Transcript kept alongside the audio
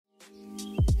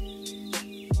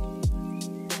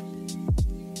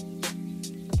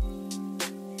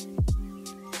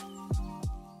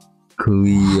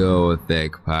CLEO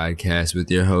Effect podcast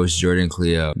with your host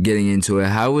JordanCleo. Getting into it,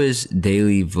 how is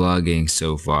daily vlogging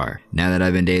so far? Now that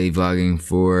I've been daily vlogging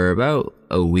for about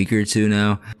a week or two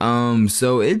now,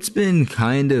 so it's been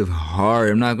kind of hard.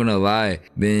 I'm not gonna lie.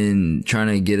 Been trying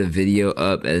to get a video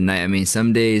up at night. I mean,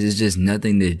 some days it's just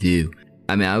nothing to do.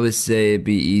 I mean, I would say it'd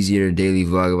be easier to daily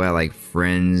vlog about like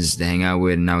friends to hang out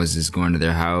with, and I was just going to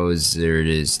their house or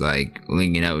just like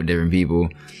linking out with different people,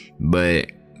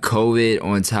 but COVID,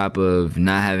 on top of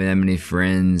not having that many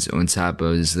friends, on top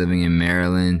of just living in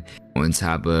Maryland, on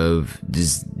top of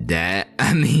just that,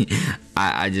 I mean,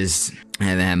 I just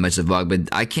haven't had much to vlog.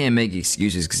 But I can't make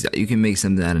excuses because you can make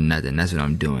something out of nothing. That's what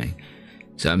I'm doing.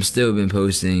 So I'm still been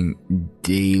posting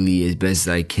daily as best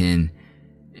as I can.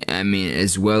 I mean,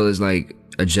 as well as like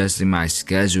adjusting my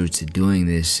schedule to doing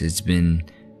this. It's been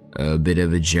a bit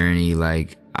of a journey.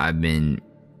 Like, I've been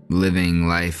living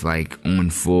life like on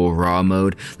full raw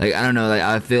mode. Like, I don't know, like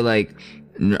I feel like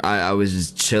I was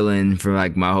just chilling for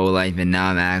like my whole life, and now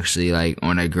I'm actually like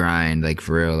on a grind, like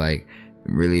for real, like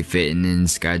really fitting in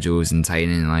schedules and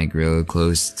tightening like real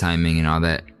close timing and all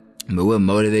that. But what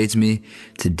motivates me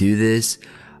to do this,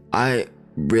 I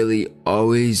really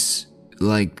always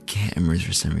like cameras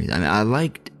for some reason. I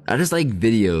mean, I just like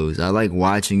videos. I like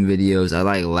watching videos. I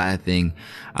like laughing.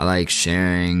 I like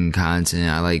sharing content.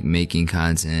 I like making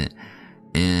content.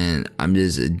 And I'm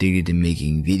just addicted to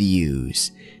making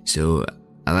videos. So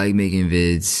I like making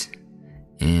vids.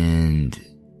 And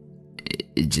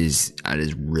I just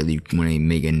really want to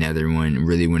make another one.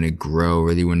 Really want to grow.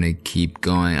 Really want to keep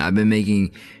going. I've been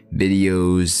making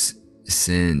videos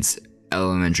since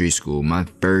elementary school. My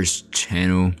first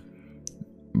channel,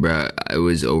 bruh, it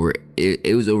was over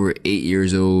 8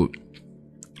 years old.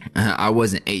 I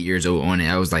wasn't 8 years old on it.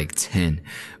 I was like 10,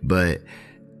 but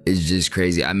it's just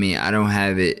crazy. I mean, I don't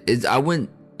have it. I went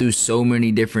through so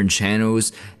many different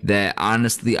channels that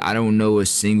honestly, I don't know a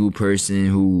single person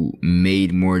who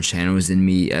made more channels than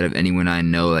me out of anyone I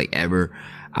know, like ever.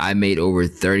 I made over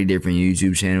 30 different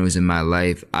YouTube channels in my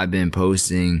life. I've been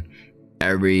posting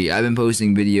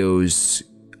videos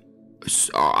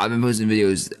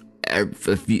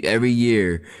every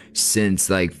year since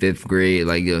like 5th grade.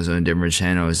 Like, it was on different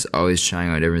channels, always trying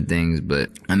out different things. But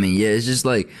I mean, yeah, it's just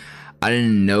like I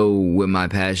didn't know what my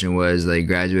passion was like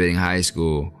graduating high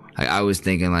school. Like, I was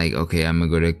thinking like, okay, I'm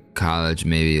gonna go to college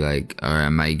maybe, like, or I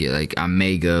may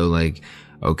go like,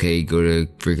 okay, go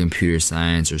for computer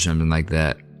science or something like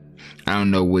that. I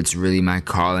don't know what's really my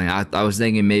calling. I was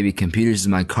thinking maybe computers is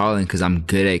my calling because I'm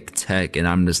good at tech, and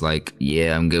I'm just like,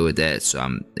 yeah, I'm good with that, so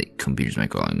I'm like, computers my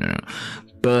calling. No.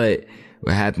 But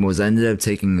what happened was I ended up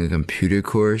taking a computer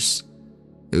course.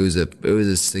 It was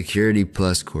a security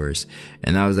plus course,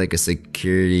 and I was like a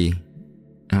security.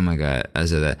 Oh my god, I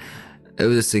said that. It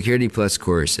was a security plus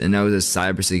course, and that was a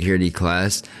cybersecurity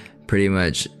class, pretty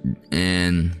much,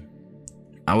 and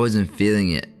I wasn't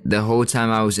feeling it. The whole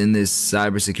time I was in this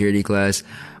cybersecurity class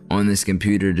on this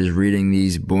computer, just reading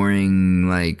these boring,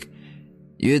 like,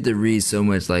 you had to read so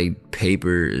much like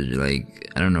paper, like,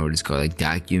 I don't know what it's called, like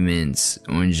documents,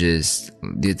 on just,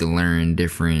 you had to learn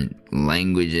different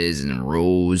languages and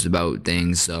rules about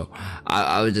things. So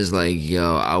I was just like,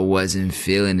 yo, I wasn't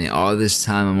feeling it. All this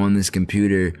time I'm on this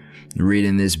computer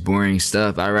reading this boring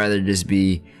stuff. I'd rather just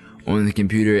be on the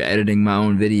computer editing my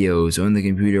own videos, on the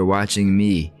computer watching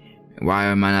me. Why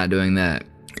am I not doing that?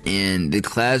 And the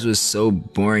class was so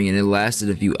boring, and it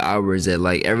lasted a few hours that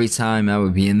like every time I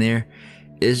would be in there,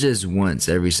 it's just once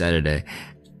every Saturday,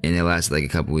 and it lasted like a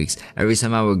couple weeks. Every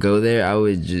time I would go there, I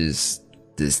would just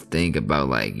think about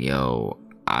like, yo,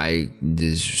 I'd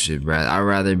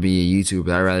rather be a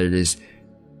YouTuber. I'd rather just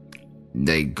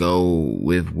like go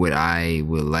with what I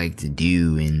would like to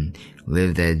do and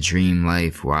live that dream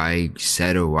life. Why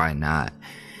settle? Why not?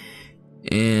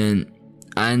 And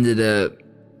I ended up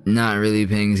not really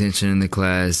paying attention in the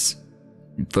class,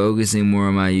 focusing more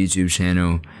on my YouTube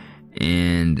channel,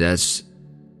 and that's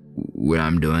what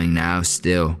I'm doing now,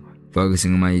 still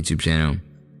focusing on my YouTube channel.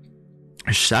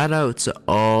 Shout out to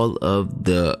all of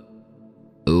the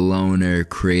loner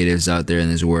creatives out there in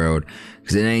this world,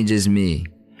 because it ain't just me.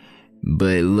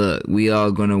 But look, we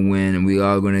all gonna win, and we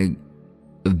all gonna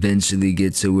eventually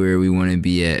get to where we want to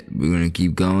be at. We're gonna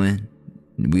keep going.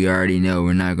 We already know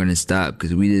we're not gonna stop,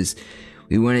 because we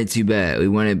want it too bad. We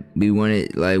want it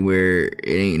like where it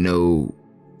ain't no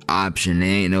option. It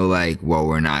ain't no like, well,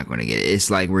 we're not gonna get it.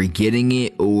 It's like we're getting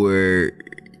it, or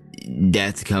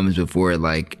death comes before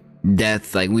like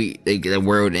death. Like the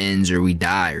world ends or we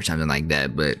die or something like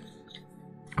that. But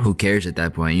who cares at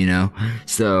that point, you know?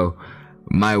 So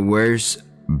my worst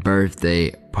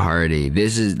birthday party.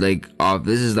 This is like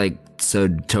so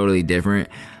totally different.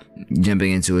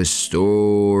 jumping into a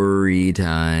story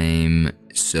time.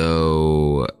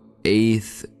 So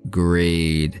 8th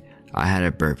grade, I had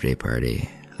a birthday party.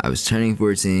 I was turning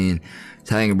 14,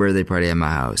 having a birthday party at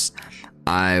my house.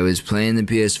 I was playing the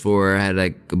PS4. I had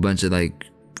like a bunch of like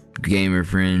gamer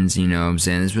friends, you know what I'm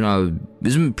saying? This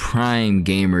was prime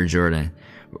gamer Jordan.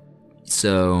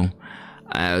 So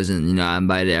I was in, I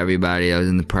invited everybody. I was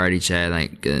in the party chat,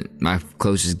 like my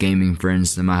closest gaming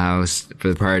friends to my house for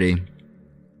the party.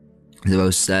 There's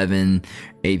about 7,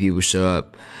 8 people show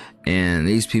up, and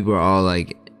these people are all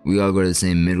like, we all go to the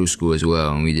same middle school as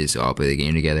well, and we just all play the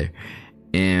game together.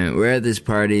 And we're at this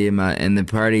party and the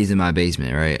party's in my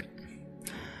basement, right?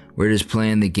 We're just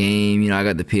playing the game. I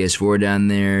got the PS4 down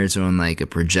there. It's on like a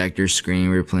projector screen.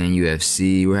 We're playing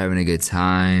UFC. We're having a good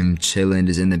time, chilling,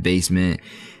 just in the basement.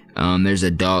 There's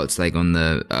adults like on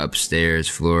the upstairs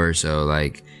floor, so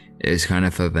like it's kind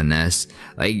of a finesse.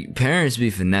 Like parents be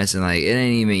finessing, like it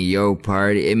ain't even your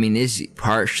party. I mean, it's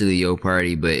partially your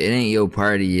party, but it ain't your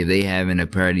party if they having a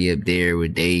party up there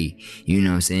with they, you know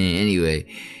what I'm saying? Anyway,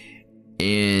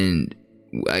 and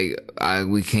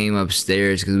we came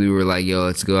upstairs because we were like, yo,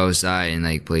 let's go outside and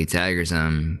like play tag or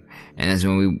something. And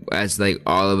that's like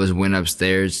all of us went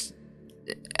upstairs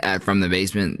from the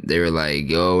basement. They were like,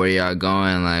 yo, where y'all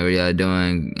going? Like, what y'all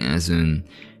doing? And that's when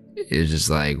it was just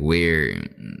like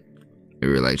weird. We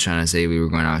were like trying to say we were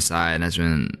going outside, and that's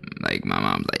when like my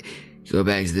mom's like, go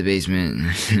back to the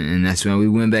basement. And that's when we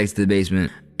went back to the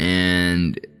basement.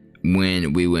 And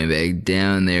when we went back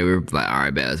down there, we were like, all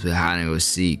right, let's play hide and go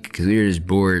seek, because we were just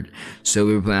bored. So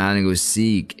we were playing hide and go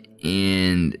seek,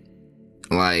 and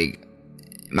like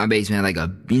my basement had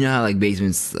like how like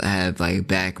basements have like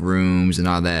back rooms and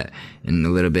all that, and a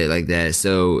little bit like that.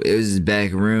 So it was this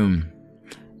back room,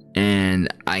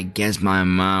 and I guess my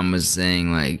mom was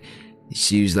saying like,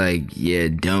 she was like, yeah,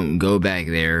 don't go back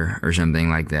there or something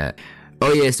like that.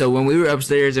 Oh yeah, so when we were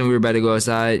upstairs and we were about to go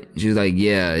outside, she was like,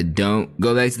 yeah, don't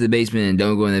go back to the basement and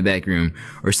don't go in the back room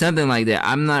or something like that.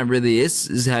 I'm not really,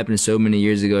 this happened so many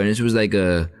years ago, and this was like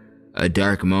a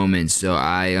dark moment, so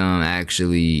I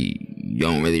actually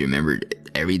don't really remember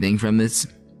everything from this.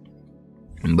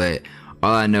 But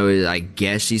all I know is I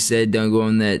guess she said don't go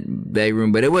in that back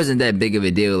room, but it wasn't that big of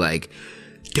a deal, like,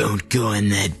 don't go in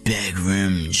that back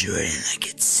room, Jordan, like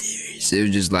it's serious. It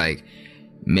was just like,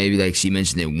 maybe like she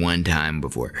mentioned it one time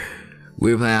before.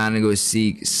 We were playing hide and go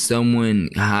seek. Someone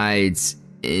hides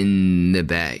in the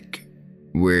back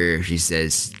where she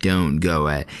says don't go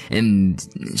at, and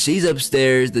she's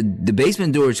upstairs. The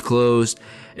basement door is closed,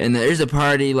 and there's a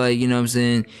party, like, you know what I'm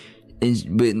saying?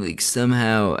 But like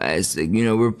somehow, as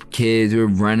we're kids, we're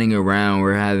running around,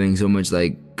 we're having so much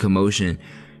like commotion.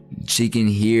 She can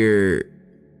hear.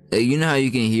 You know how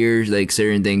you can hear like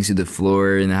certain things through the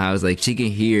floor in the house? Like she can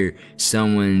hear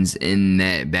someone's in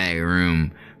that back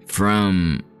room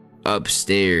from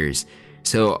upstairs.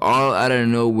 So all out of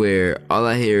nowhere, all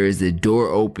I hear is the door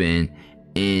open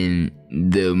and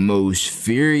the most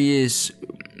furious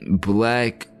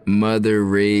black mother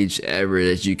rage ever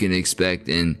that you can expect.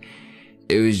 And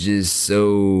it was just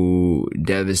so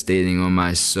devastating on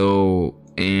my soul.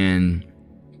 And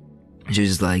she was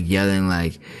just like yelling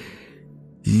like,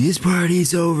 this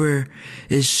party's over.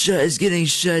 It's getting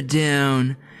shut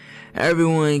down.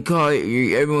 Everyone call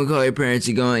your parents.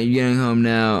 You're getting home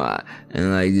now.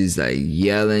 And like just like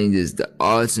yelling, just the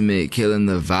ultimate killing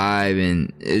the vibe.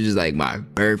 And it was just like my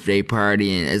birthday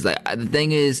party. And it's like, the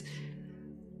thing is,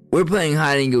 we're playing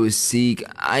hide and go seek.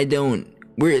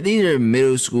 These are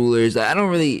middle schoolers. I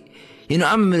don't really, I'm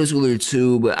a middle schooler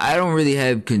too, but I don't really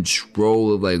have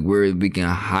control of like where we can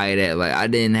hide at. Like I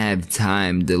didn't have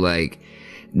time to like,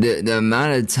 the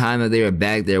amount of time that they were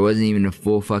back there wasn't even a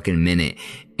full fucking minute.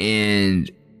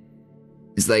 And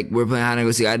it's like, we're playing hide and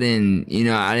go seek. I didn't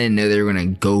know they were gonna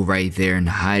go right there and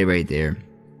hide right there.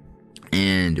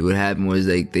 And what happened was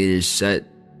like, the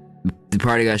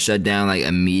party got shut down like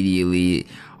immediately.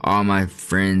 All my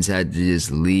friends had to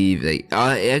just leave. Like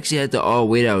I actually had to all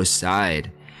wait outside.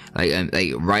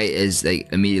 Like right as like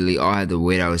immediately all had to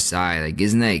wait outside. Like,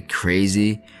 isn't that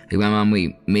crazy? Like my mom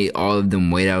made all of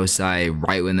them wait outside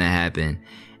right when that happened.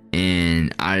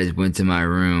 And I just went to my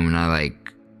room and I like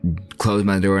closed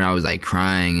my door and I was like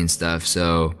crying and stuff.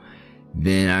 So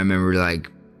then I remember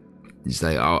like, just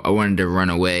like I wanted to run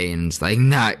away and just like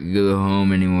not go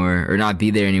home anymore or not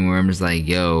be there anymore. I'm just like,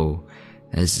 yo,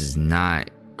 this is not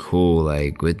cool.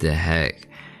 Like, what the heck?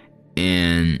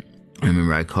 And I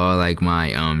remember I called like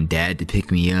my dad to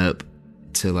pick me up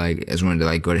to like, I just wanted to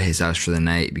like go to his house for the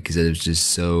night because it was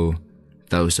just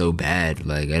felt so bad.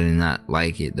 Like I did not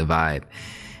like it, the vibe.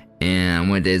 And I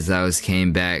went to his house,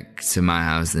 came back to my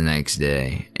house the next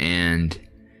day, and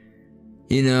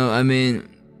you know, I mean,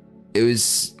 it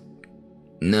was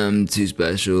nothing too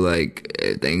special. Like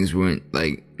things went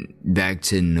like back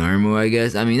to normal, I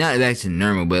guess. I mean, not back to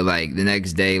normal, but like the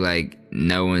next day, like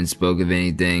no one spoke of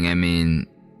anything. I mean,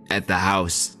 at the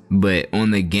house, but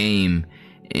on the game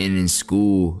and in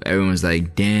school, everyone was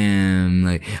like, damn,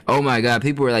 like, oh my god,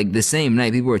 people were like, the same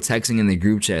night, people were texting in the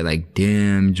group chat like,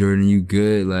 damn, Jordan, you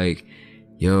good? Like,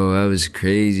 yo, that was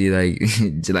crazy, like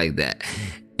like that.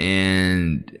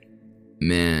 And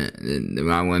man,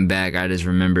 when I went back, I just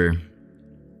remember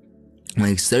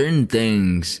like certain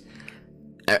things.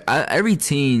 Every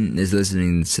teen that's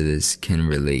listening to this can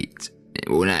relate.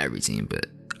 Well, not every teen, but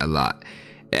a lot.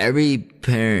 Every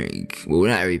parent, well,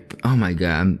 not every. Oh my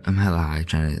god, I'm hella high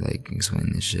trying to like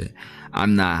explain this shit.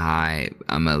 I'm not high.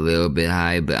 I'm a little bit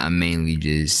high, but I'm mainly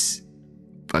just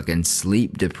fucking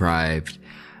sleep deprived.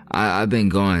 I've been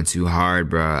going too hard,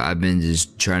 bro. I've been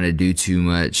just trying to do too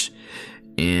much,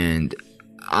 and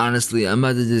honestly, I'm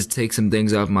about to just take some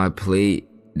things off my plate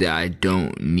that I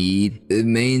don't need. The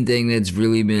main thing that's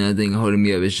really been, I think, holding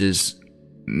me up is just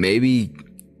maybe,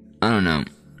 I don't know.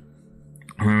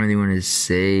 I don't really want to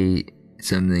say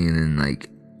something and then like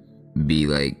be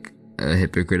like a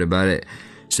hypocrite about it.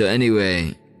 So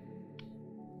anyway,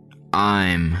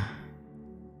 I'm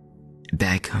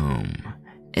back home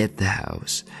at the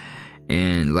house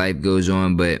and life goes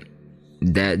on, but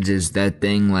that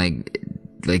thing like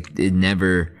it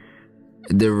never,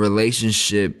 the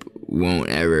relationship won't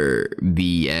ever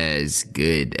be as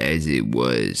good as it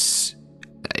was,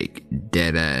 like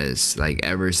dead ass, like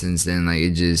ever since then. Like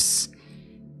it just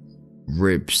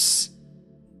rips.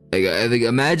 Like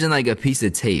imagine like a piece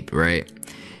of tape, right?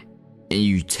 And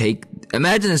you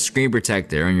imagine a screen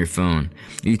protector on your phone.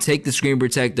 You take the screen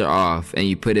protector off and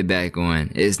you put it back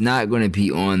on. It's not going to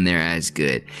be on there as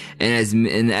good.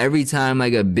 And every time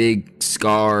like a big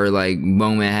scar like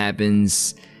moment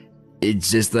happens,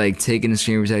 it's just like taking the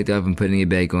screen protector off and putting it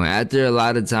back on. After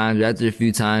a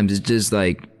few times, it's just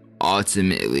like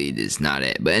ultimately just not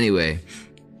it. But anyway,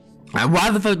 why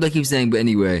the fuck do I keep saying but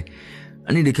anyway?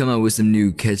 I need to come up with some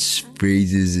new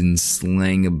catchphrases and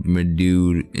slang of my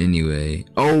dude. Anyway,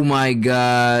 oh my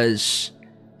gosh,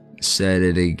 said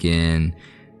it again.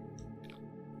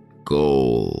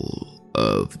 Goal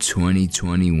of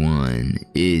 2021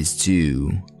 is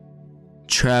to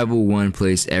travel one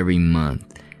place every month.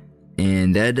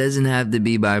 And that doesn't have to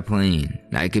be by plane.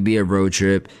 That could be a road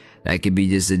trip. That could be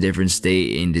just a different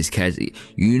state and just catch.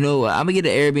 You know what? I'm gonna get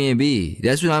an Airbnb.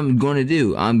 That's what I'm going to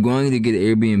do. I'm going to get an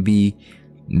Airbnb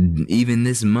even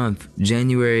this month.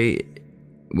 January,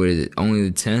 what is it? Only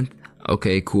the 10th?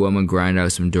 Okay, cool. I'm gonna grind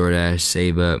out some DoorDash,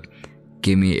 save up,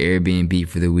 give me an Airbnb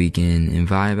for the weekend, and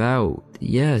vibe out.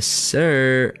 Yes,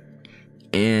 sir.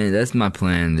 And that's my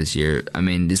plan this year. I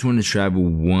mean, just want to travel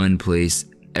one place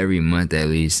every month at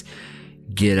least.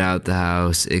 Get out the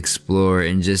house, explore,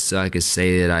 and just so I could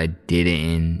say that I did it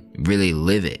and really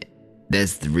live it.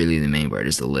 That's really the main part,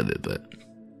 just to live it. But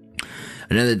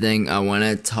another thing I want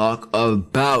to talk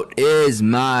about is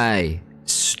my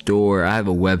store. I have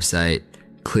a website,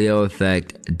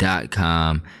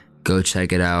 CLEOEffect.com. Go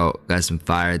check it out. Got some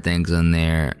fire things on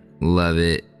there. Love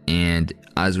it. And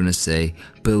I just want to say,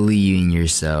 believe in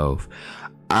yourself.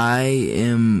 I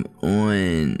am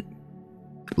on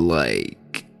like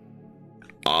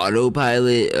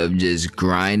autopilot of just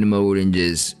grind mode and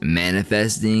just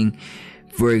manifesting.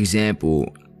 For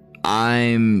example,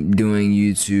 I'm doing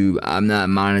YouTube. I'm not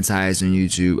monetized on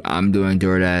YouTube. I'm doing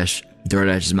DoorDash.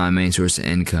 DoorDash is my main source of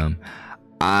income.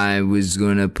 I was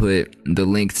gonna put the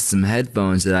link to some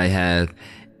headphones that I have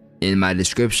in my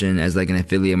description as like an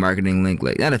affiliate marketing link.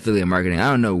 Like not affiliate marketing,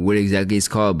 I don't know what exactly it's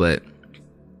called, but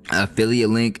affiliate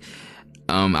link.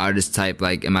 I'll just type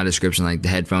like in my description like the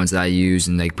headphones that I use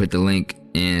and like put the link,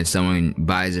 and if someone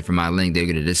buys it from my link, they'll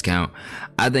get a discount.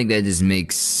 I think that just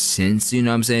makes sense, you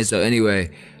know what I'm saying? So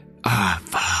anyway, I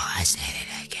said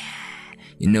it again.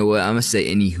 You know what? I'm gonna say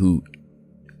any hoot.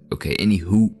 Okay, any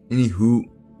hoot.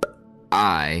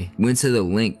 I went to the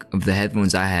link of the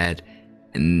headphones I had,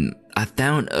 and I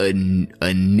found a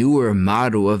newer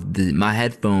model of my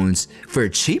headphones for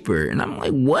cheaper, and I'm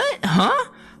like, what? Huh?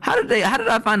 How did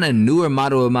I find a newer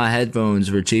model of my headphones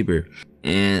for cheaper?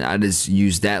 And I just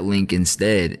used that link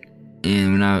instead.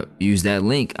 And when I used that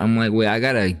link, I'm like, wait, I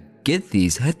gotta get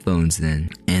these headphones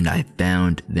then. And I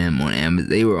found them on Amazon.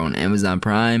 They were on Amazon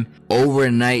Prime.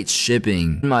 Overnight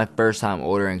shipping. My first time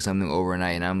ordering something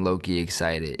overnight, and I'm low-key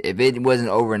excited. If it wasn't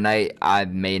overnight, I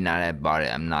may not have bought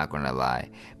it. I'm not gonna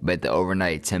lie. But the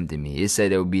overnight tempted me. It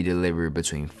said it would be delivered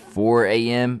between 4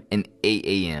 a.m. and 8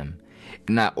 a.m.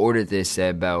 And I ordered this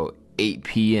at about 8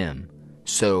 p.m.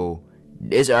 So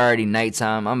It's already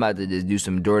nighttime. I'm about to just do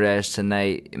some DoorDash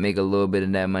tonight, make a little bit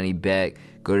of that money back,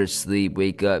 go to sleep,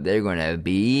 wake up. They're gonna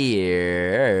be here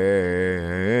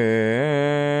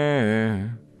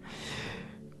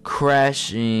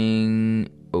crashing.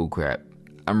 Oh crap.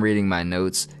 I'm reading my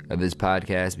notes of this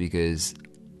podcast because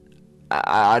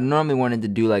I normally wanted to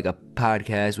do like a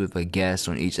podcast with a guest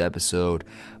on each episode,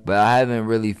 but I haven't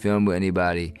really filmed with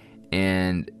anybody,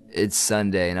 and it's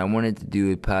Sunday, and I wanted to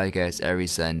do a podcast every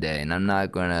Sunday, and I'm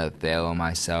not gonna fail on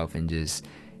myself and just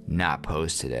not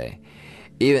post today.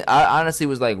 Even I honestly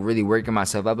was like really working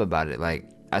myself up about it. Like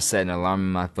I set an alarm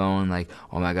on my phone, like,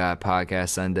 oh my god, podcast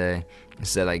Sunday. I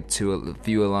set like a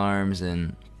few alarms,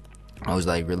 and I was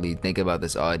like really thinking about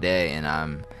this all day,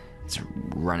 and it's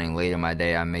running late in my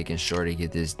day. I'm making sure to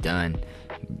get this done.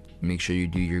 Make sure you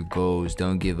do your goals.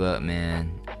 Don't give up,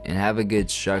 man, and have a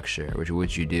good structure,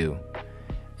 which you do.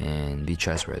 And be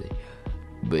trustworthy.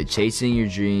 But chasing your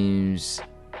dreams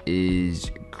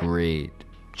is great.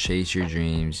 Chase your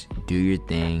dreams. Do your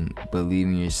thing. Believe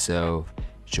in yourself.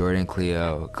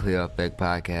 JordanCleo, CLEO EFFECT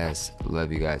Podcast.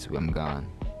 Love you guys. I'm gone.